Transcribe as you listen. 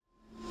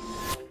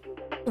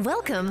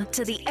Welcome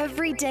to the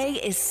Every Day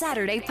is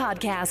Saturday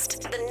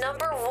podcast, the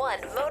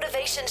 #1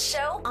 motivation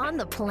show on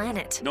the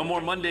planet. No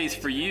more Mondays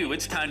for you.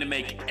 It's time to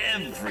make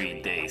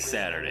every day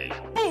Saturday.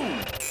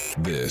 Boom!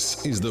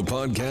 This is the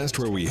podcast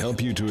where we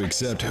help you to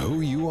accept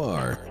who you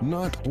are,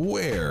 not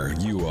where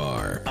you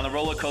are. On the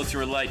roller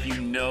coaster of life,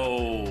 you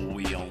know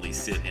we only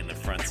sit in the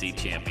front seat,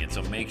 champion.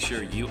 So make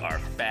sure you are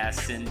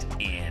fastened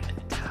in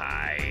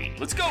tight.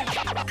 Let's go!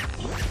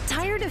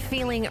 Tired of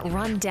feeling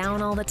run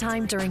down all the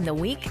time during the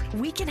week?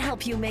 We can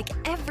help you make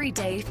every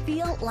day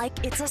feel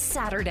like it's a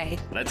Saturday.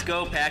 Let's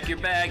go. Pack your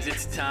bags.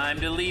 It's time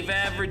to leave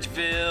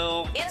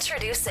Averageville.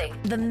 Introducing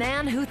the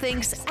man who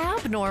thinks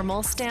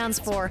abnormal stands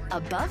for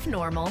above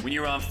normal. When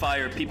you're on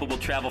fire, people will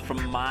travel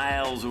from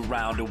miles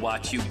around to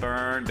watch you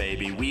burn,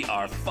 baby. We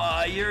are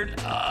fired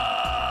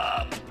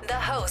up. The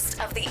host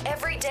of the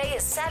Every Day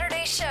is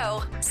Saturday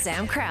show,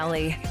 Sam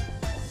Crowley.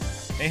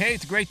 Hey,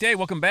 it's a great day.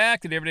 Welcome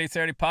back to the Everyday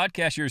Saturday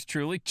podcast. Yours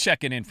truly,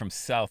 checking in from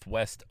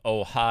Southwest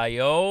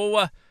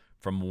Ohio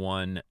from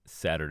one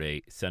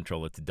Saturday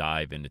Central. Let's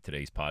dive into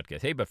today's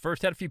podcast. Hey, but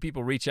first, had a few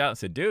people reach out and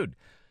said, dude,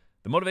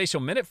 the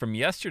motivational minute from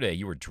yesterday,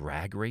 you were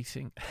drag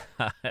racing?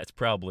 That's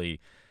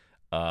probably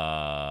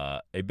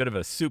a bit of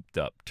a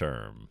souped-up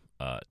term,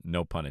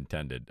 no pun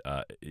intended.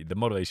 The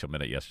motivational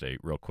minute yesterday,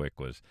 real quick,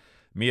 was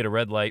me at a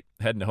red light,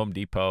 heading to Home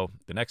Depot.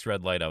 The next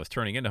red light, I was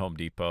turning into Home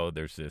Depot.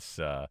 There's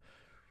this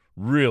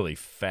really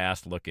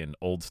fast-looking,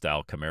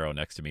 old-style Camaro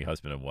next to me,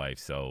 husband and wife.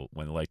 So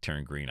when the light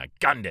turned green, I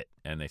gunned it.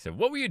 And they said,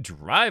 what were you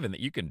driving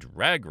that you can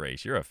drag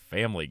race? You're a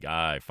family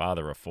guy,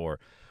 father of 4.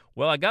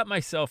 Well, I got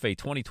myself a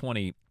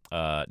 2020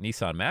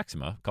 Nissan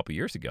Maxima a couple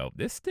years ago.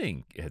 This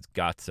thing has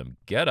got some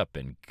get up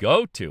and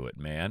go to it,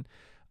 man.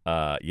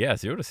 0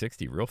 to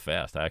 60 real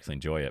fast. I actually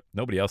enjoy it.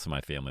 Nobody else in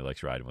my family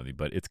likes riding with me,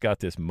 but it's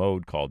got this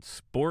mode called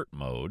Sport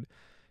Mode.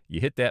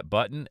 You hit that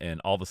button, and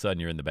all of a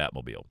sudden you're in the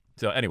Batmobile.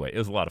 So anyway, it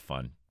was a lot of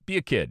fun. Be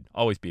a kid.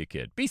 Always be a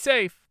kid. Be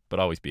safe, but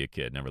always be a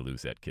kid. Never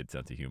lose that kid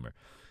sense of humor.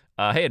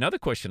 Hey, another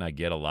question I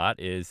get a lot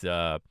is,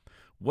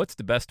 what's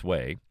the best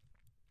way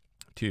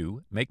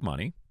to make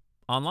money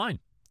online?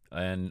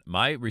 And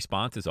my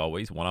response is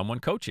always one-on-one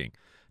coaching.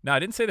 Now, I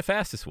didn't say the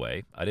fastest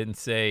way. I didn't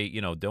say,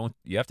 you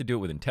have to do it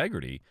with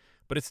integrity,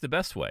 but it's the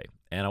best way.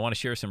 And I want to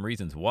share some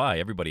reasons why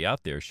everybody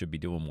out there should be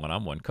doing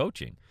one-on-one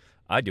coaching.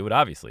 I do it,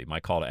 obviously.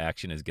 My call to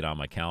action is get on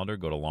my calendar,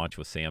 go to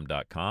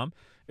launchwithsam.com.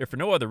 If for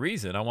no other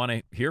reason, I want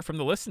to hear from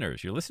the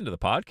listeners. You listen to the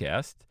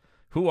podcast.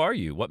 Who are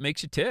you? What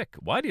makes you tick?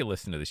 Why do you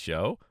listen to the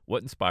show?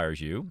 What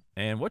inspires you?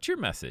 And what's your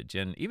message?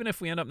 And even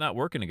if we end up not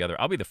working together,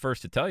 I'll be the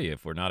first to tell you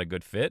if we're not a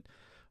good fit.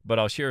 But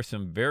I'll share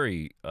some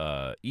very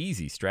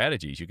easy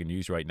strategies you can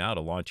use right now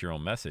to launch your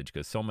own message,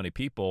 because so many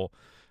people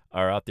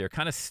are out there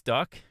kind of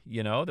stuck.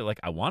 They're like,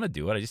 I want to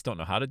do it. I just don't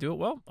know how to do it.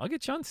 Well, I'll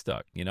get you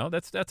unstuck.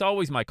 That's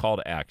always my call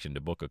to action,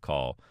 to book a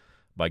call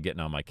by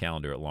getting on my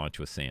calendar at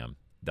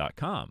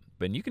launchwithsam.com.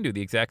 But you can do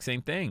the exact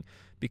same thing,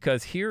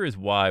 because here is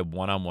why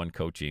one-on-one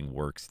coaching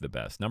works the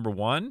best. Number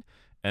one,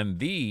 and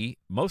the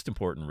most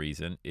important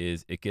reason,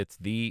 is it gets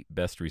the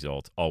best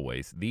results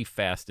always, the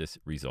fastest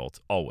results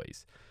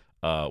always.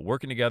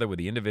 Working together with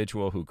the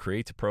individual who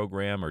creates a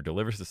program or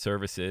delivers the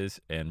services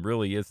and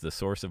really is the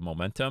source of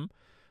momentum,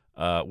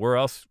 where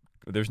else,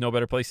 there's no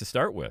better place to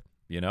start with.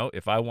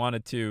 If I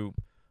wanted to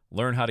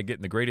learn how to get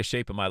in the greatest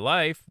shape of my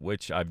life,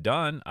 which I've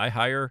done, I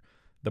hire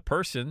the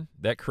person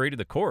that created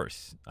the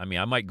course. I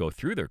might go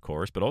through their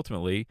course, but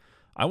ultimately,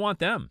 I want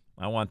them.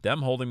 I want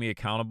them holding me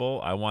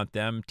accountable. I want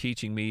them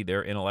teaching me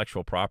their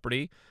intellectual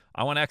property.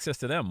 I want access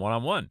to them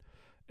one-on-one.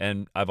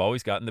 And I've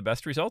always gotten the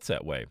best results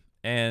that way.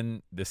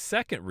 And the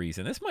second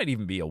reason, this might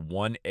even be a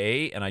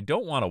 1A, and I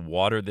don't want to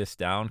water this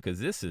down because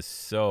this is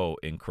so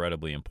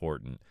incredibly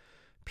important.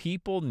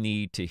 People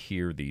need to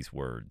hear these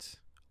words.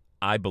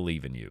 I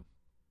believe in you.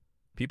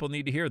 People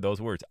need to hear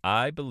those words.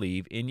 I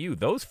believe in you.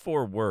 Those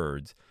 4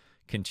 words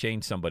can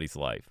change somebody's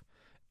life.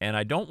 And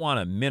I don't want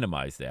to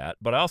minimize that,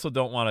 but I also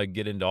don't want to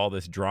get into all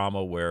this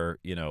drama where,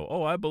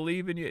 I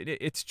believe in you.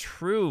 It's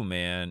true,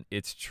 man.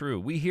 It's true.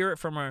 We hear it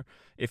from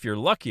if you're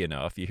lucky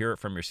enough, you hear it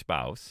from your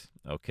spouse,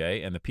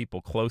 okay, and the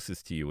people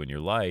closest to you in your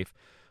life,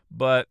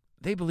 but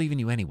they believe in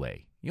you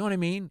anyway. You know what I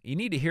mean? You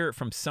need to hear it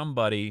from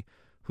somebody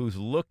who's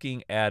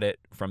looking at it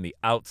from the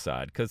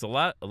outside, because a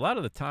lot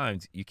of the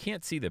times you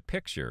can't see the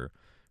picture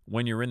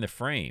when you're in the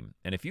frame.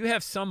 And if you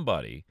have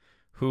somebody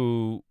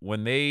who,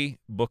 when they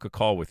book a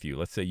call with you,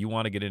 let's say you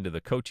want to get into the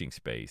coaching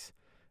space,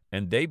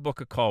 and they book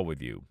a call with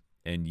you,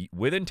 and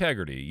with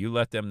integrity, you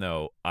let them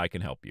know, I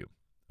can help you,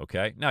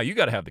 okay? Now, you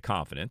got to have the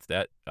confidence.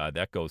 That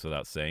goes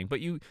without saying, but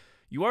you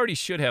already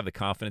should have the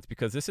confidence,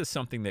 because this is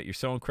something that you're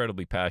so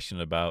incredibly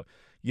passionate about.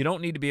 You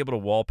don't need to be able to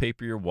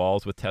wallpaper your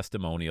walls with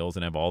testimonials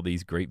and have all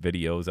these great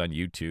videos on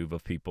YouTube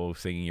of people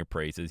singing your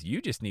praises.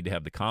 You just need to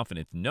have the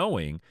confidence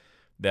knowing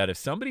that if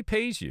somebody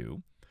pays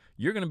you,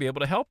 you're going to be able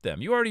to help them.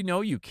 You already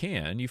know you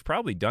can. You've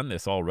probably done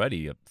this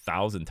already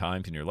 1,000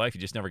 times in your life.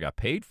 You just never got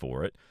paid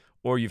for it.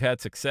 Or you've had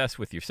success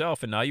with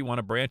yourself, and now you want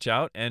to branch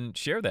out and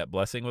share that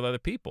blessing with other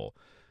people.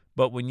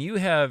 But when you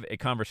have a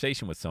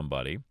conversation with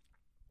somebody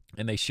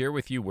and they share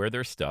with you where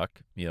they're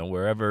stuck,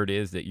 wherever it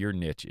is that your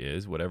niche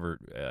is, whatever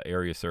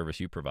area of service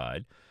you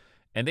provide,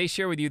 and they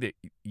share with you that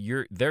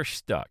they're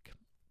stuck,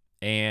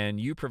 and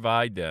you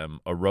provide them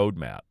a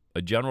roadmap,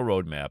 a general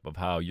roadmap of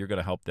how you're going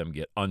to help them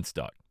get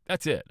unstuck.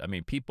 That's it. I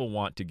mean, people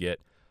want to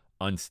get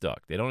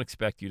unstuck. They don't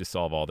expect you to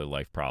solve all their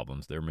life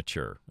problems. They're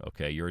mature,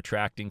 okay? You're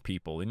attracting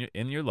people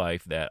in your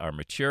life that are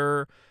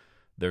mature,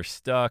 they're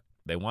stuck,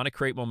 they want to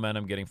create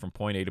momentum getting from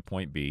point A to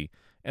point B,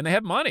 and they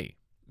have money.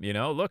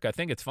 Look, I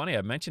think it's funny.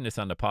 I mentioned this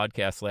on the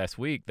podcast last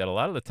week that a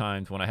lot of the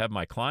times when I have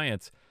my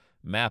clients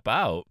map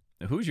out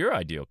who's your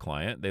ideal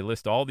client, they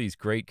list all these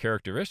great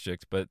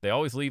characteristics, but they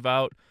always leave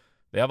out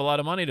they have a lot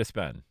of money to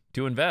spend,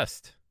 to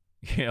invest.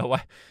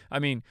 I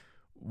mean,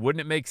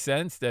 wouldn't it make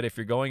sense that if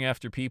you're going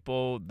after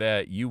people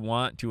that you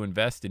want to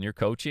invest in your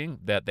coaching,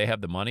 that they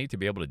have the money to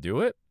be able to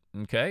do it?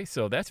 Okay,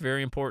 so that's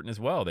very important as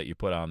well that you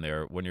put on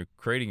there when you're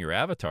creating your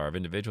avatar of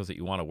individuals that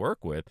you want to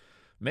work with.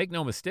 Make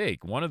no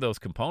mistake, one of those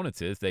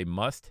components is they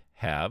must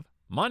have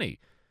money.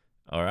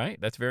 All right,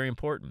 that's very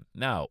important.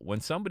 Now, when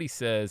somebody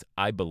says,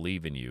 I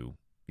believe in you,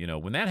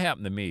 when that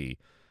happened to me,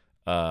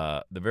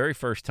 the very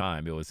first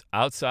time, it was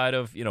outside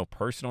of,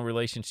 personal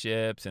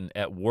relationships and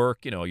at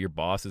work, your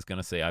boss is going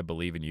to say, I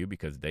believe in you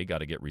because they got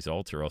to get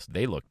results or else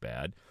they look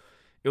bad.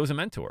 It was a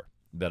mentor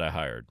that I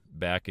hired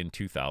back in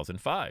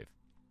 2005.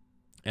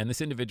 And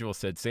this individual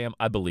said, Sam,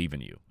 I believe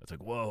in you. I was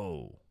like,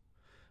 whoa.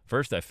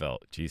 First I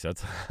felt, geez,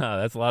 that's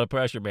a lot of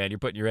pressure, man. You're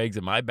putting your eggs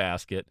in my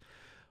basket.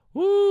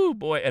 Woo,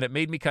 boy. And it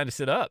made me kind of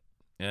sit up.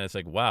 And it's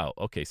like, wow,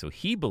 okay, so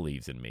he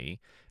believes in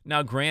me.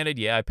 Now, granted,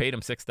 yeah, I paid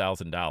him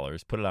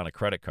 $6,000, put it on a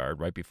credit card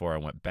right before I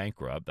went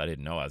bankrupt. I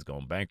didn't know I was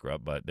going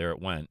bankrupt, but there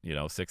it went,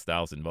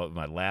 $6,000,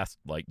 my last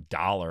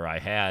dollar I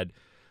had.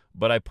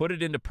 But I put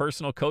it into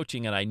personal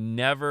coaching, and I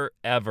never,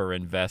 ever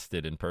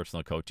invested in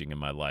personal coaching in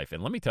my life.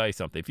 And let me tell you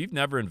something. If you've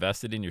never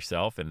invested in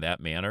yourself in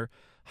that manner,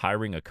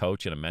 hiring a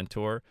coach and a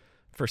mentor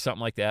for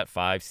something like that,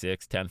 $5,000,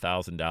 $6,000,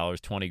 $10,000,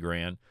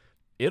 $20,000,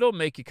 it'll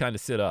make you kind of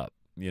sit up.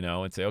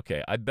 And say,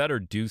 okay, I better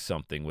do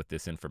something with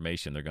this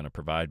information they're going to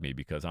provide me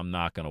because I'm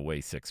not going to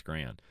waste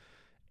 $6,000.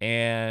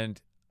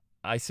 And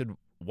I said,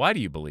 why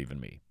do you believe in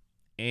me?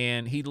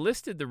 And he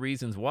listed the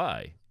reasons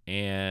why.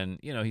 And,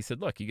 he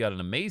said, look, you got an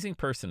amazing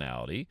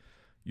personality.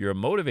 You're a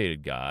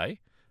motivated guy.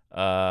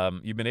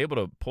 You've been able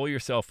to pull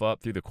yourself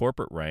up through the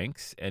corporate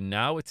ranks. And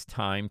now it's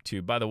time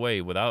to, by the way,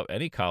 without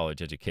any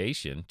college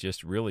education,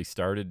 just really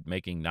started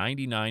making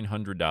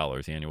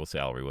 $9,900 annual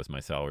salary was my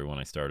salary when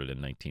I started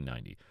in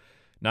 1990.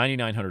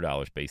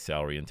 $9,900 base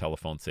salary in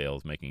telephone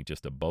sales, making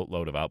just a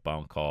boatload of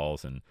outbound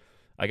calls. And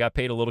I got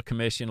paid a little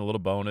commission, a little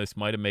bonus,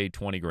 might have made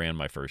 $20,000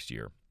 my first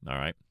year. All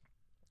right.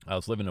 I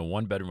was living in a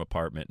 1-bedroom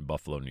apartment in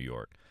Buffalo, New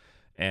York,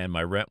 and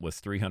my rent was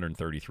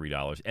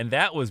 $333. And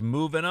that was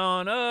moving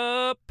on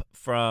up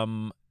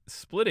from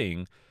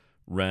splitting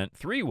rent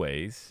 3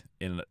 ways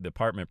in the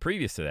apartment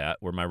previous to that,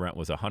 where my rent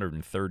was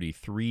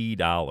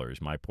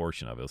 $133. My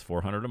portion of it was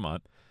 $400 a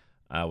month.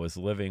 I was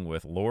living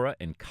with Laura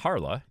and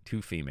Carla,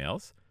 2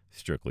 females.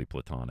 Strictly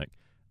platonic.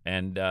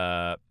 And,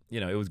 it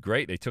was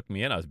great. They took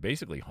me in. I was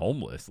basically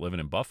homeless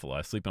living in Buffalo. I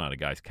was sleeping on a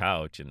guy's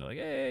couch, and they're like,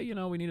 hey,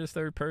 we need a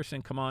third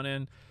person. Come on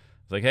in. I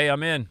was like, hey,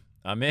 I'm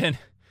in.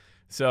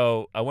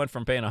 So I went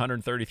from paying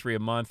 $133 a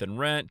month in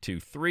rent to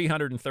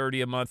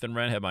 $330 a month in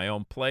rent, had my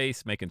own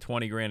place, making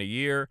 $20,000 a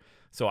year.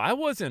 So I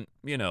wasn't,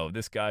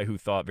 this guy who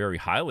thought very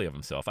highly of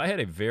himself. I had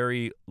a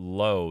very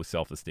low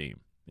self-esteem,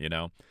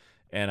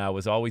 and I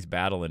was always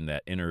battling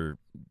that inner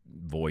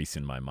voice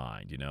in my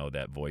mind,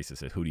 that voice that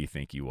said, who do you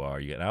think you are?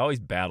 And I always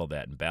battled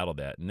that.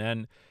 And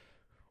then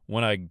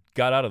when I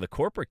got out of the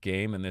corporate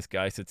game and this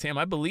guy said, Sam,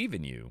 I believe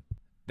in you,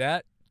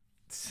 that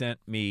sent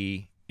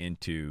me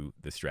into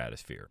the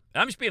stratosphere.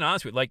 I'm just being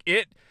honest with you.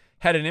 It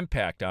had an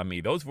impact on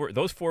me. Those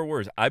 4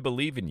 words, I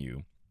believe in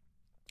you,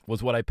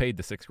 was what I paid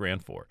the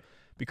 $6,000 for.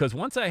 Because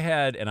once I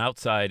had an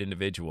outside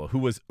individual who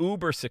was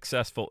uber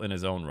successful in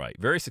his own right,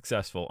 very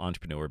successful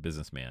entrepreneur,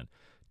 businessman,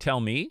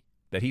 tell me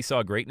that he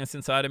saw greatness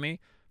inside of me,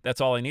 that's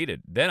all I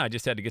needed. Then I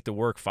just had to get to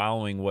work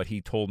following what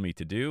he told me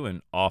to do,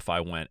 and off I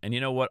went. And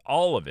you know what?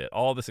 All of it,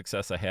 all the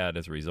success I had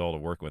as a result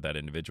of working with that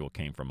individual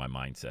came from my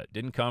mindset.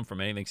 Didn't come from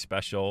anything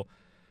special.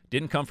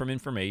 Didn't come from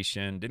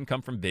information. Didn't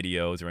come from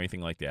videos or anything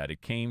like that.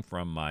 It came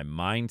from my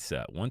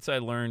mindset. Once I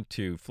learned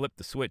to flip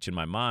the switch in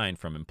my mind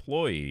from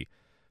employee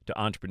to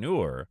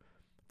entrepreneur,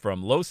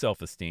 from low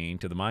self-esteem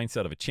to the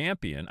mindset of a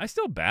champion, I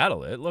still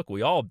battle it. Look,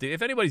 we all do.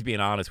 If anybody's being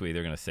honest with you,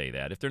 they're going to say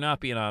that. If they're not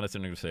being honest,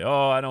 they're going to say,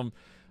 oh, I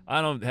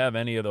don't have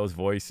any of those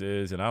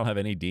voices, and I don't have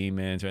any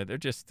demons. Right? They're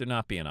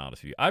not being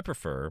honest with you. I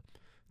prefer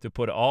to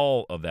put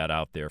all of that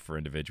out there for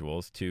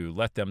individuals to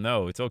let them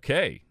know it's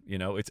okay.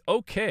 It's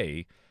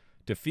okay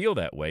to feel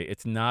that way.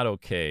 It's not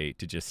okay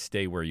to just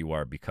stay where you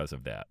are because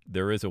of that.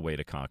 There is a way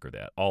to conquer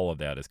that. All of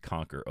that is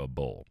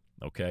conquerable.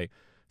 Okay?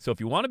 So if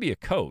you want to be a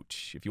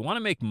coach, if you want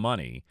to make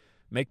money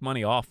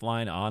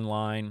offline,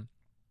 online,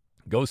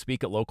 go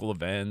speak at local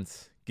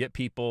events, get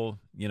people,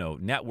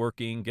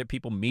 networking, get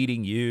people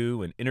meeting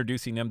you and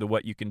introducing them to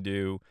what you can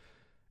do,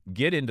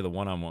 get into the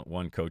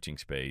one-on-one coaching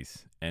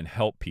space and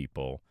help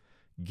people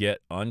get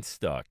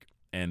unstuck.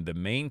 And the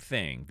main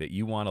thing that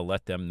you want to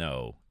let them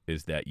know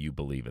is that you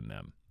believe in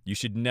them. You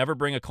should never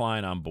bring a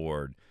client on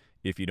board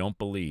if you don't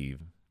believe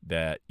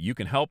that you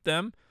can help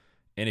them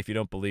and if you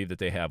don't believe that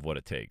they have what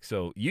it takes.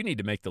 So you need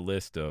to make the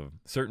list of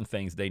certain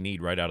things they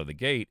need right out of the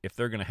gate if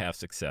they're going to have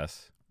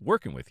success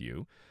working with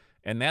you.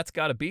 And that's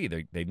got to be,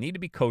 they need to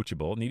be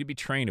coachable, need to be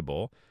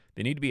trainable,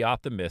 they need to be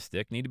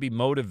optimistic, need to be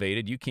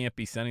motivated. You can't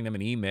be sending them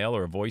an email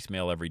or a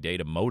voicemail every day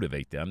to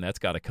motivate them. That's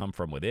got to come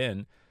from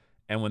within.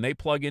 And when they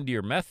plug into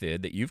your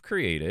method that you've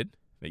created,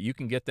 that you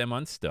can get them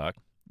unstuck,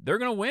 they're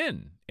going to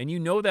win. And you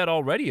know that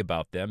already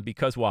about them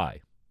because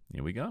why?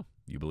 Here we go.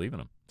 You believe in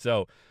them.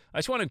 So I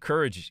just want to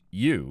encourage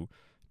you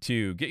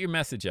to get your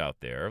message out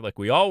there. Like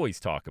we always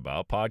talk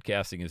about,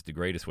 podcasting is the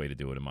greatest way to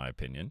do it, in my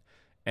opinion.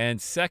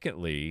 And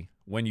secondly,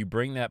 when you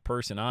bring that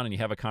person on and you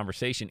have a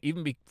conversation,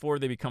 even before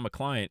they become a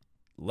client,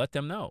 let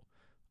them know,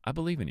 I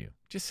believe in you.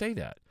 Just say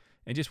that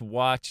and just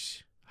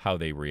watch how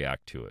they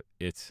react to it.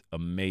 It's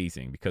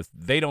amazing because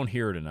they don't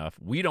hear it enough.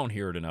 We don't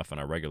hear it enough in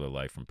our regular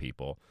life from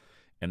people.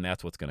 And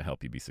that's what's going to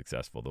help you be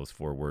successful, those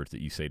 4 words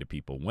that you say to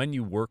people when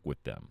you work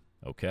with them,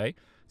 okay?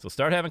 So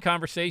start having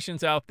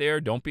conversations out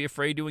there. Don't be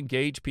afraid to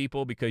engage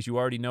people because you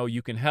already know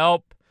you can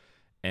help.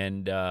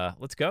 And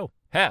let's go.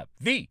 Have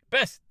the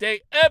best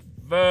day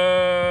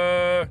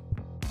ever.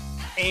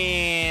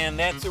 And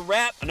that's a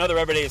wrap. Another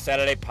Everyday is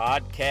Saturday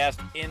podcast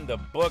in the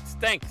books.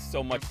 Thanks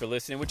so much for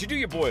listening. Would you do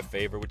your boy a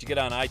favor? Would you get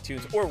on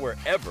iTunes or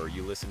wherever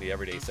you listen to the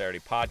Everyday Saturday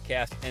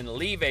podcast and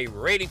leave a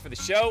rating for the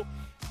show?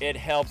 It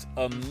helps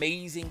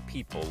amazing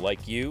people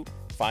like you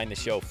find the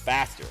show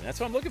faster. And that's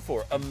what I'm looking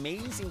for,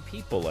 amazing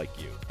people like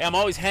you. Hey, I'm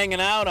always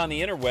hanging out on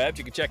the interwebs.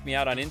 You can check me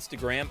out on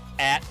Instagram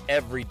at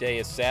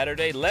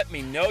EverydayIsSaturday. Let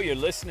me know you're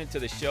listening to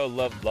the show.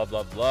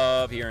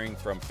 Love hearing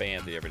from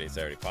fans of the Everyday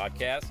Saturday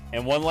podcast.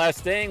 And one last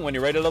thing, when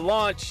you're ready to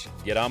launch,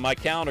 get on my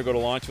calendar, go to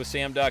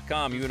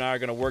launchwithsam.com. You and I are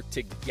going to work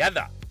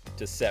together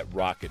to set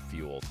rocket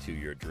fuel to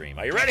your dream.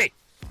 Are you ready?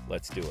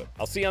 Let's do it.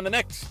 I'll see you on the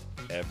next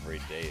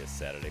Everyday is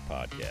Saturday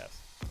podcast.